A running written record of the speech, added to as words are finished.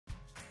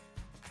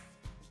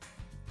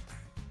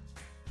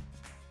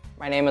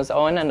My name is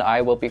Owen and I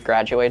will be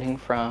graduating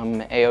from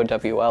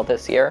AOWL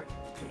this year.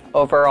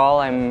 Overall,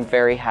 I'm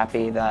very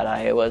happy that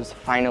I was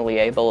finally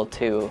able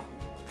to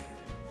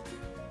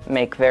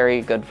make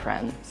very good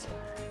friends,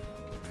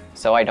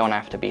 so I don't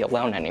have to be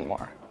alone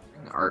anymore.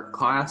 In art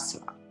class,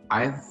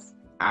 I've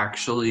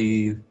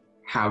actually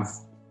have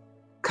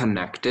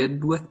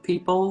connected with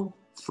people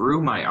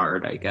through my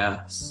art, I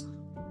guess.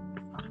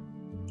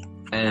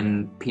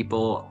 And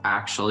people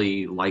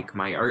actually like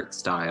my art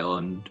style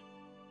and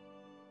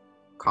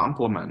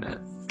compliment it.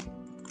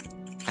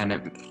 And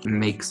it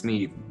makes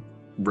me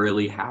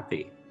really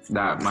happy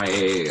that my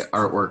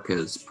artwork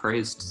is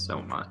praised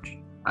so much.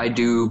 I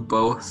do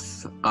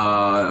both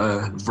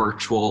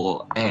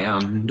virtual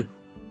and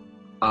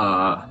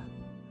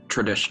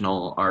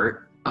traditional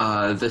art.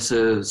 This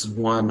is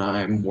one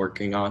I'm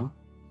working on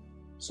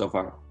so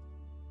far.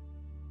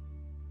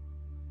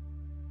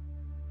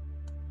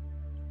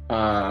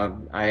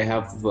 I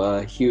have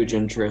a huge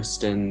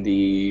interest in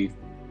the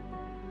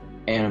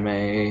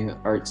anime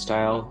art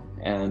style,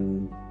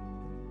 and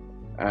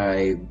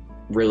I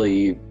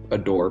really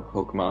adore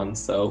Pokemon,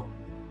 so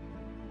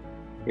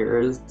here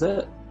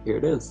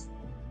it is.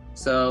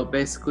 So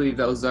basically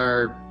those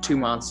are two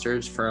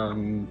monsters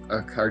from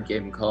a card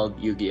game called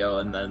Yu-Gi-Oh!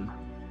 And then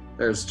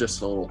there's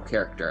just a little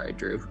character I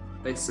drew.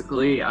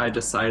 Basically I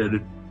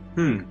decided,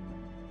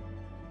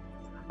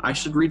 I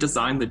should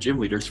redesign the gym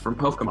leaders from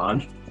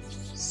Pokemon.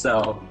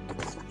 So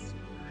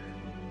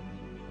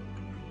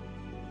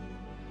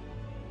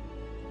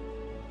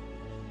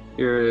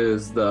here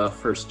is the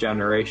first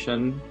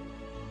generation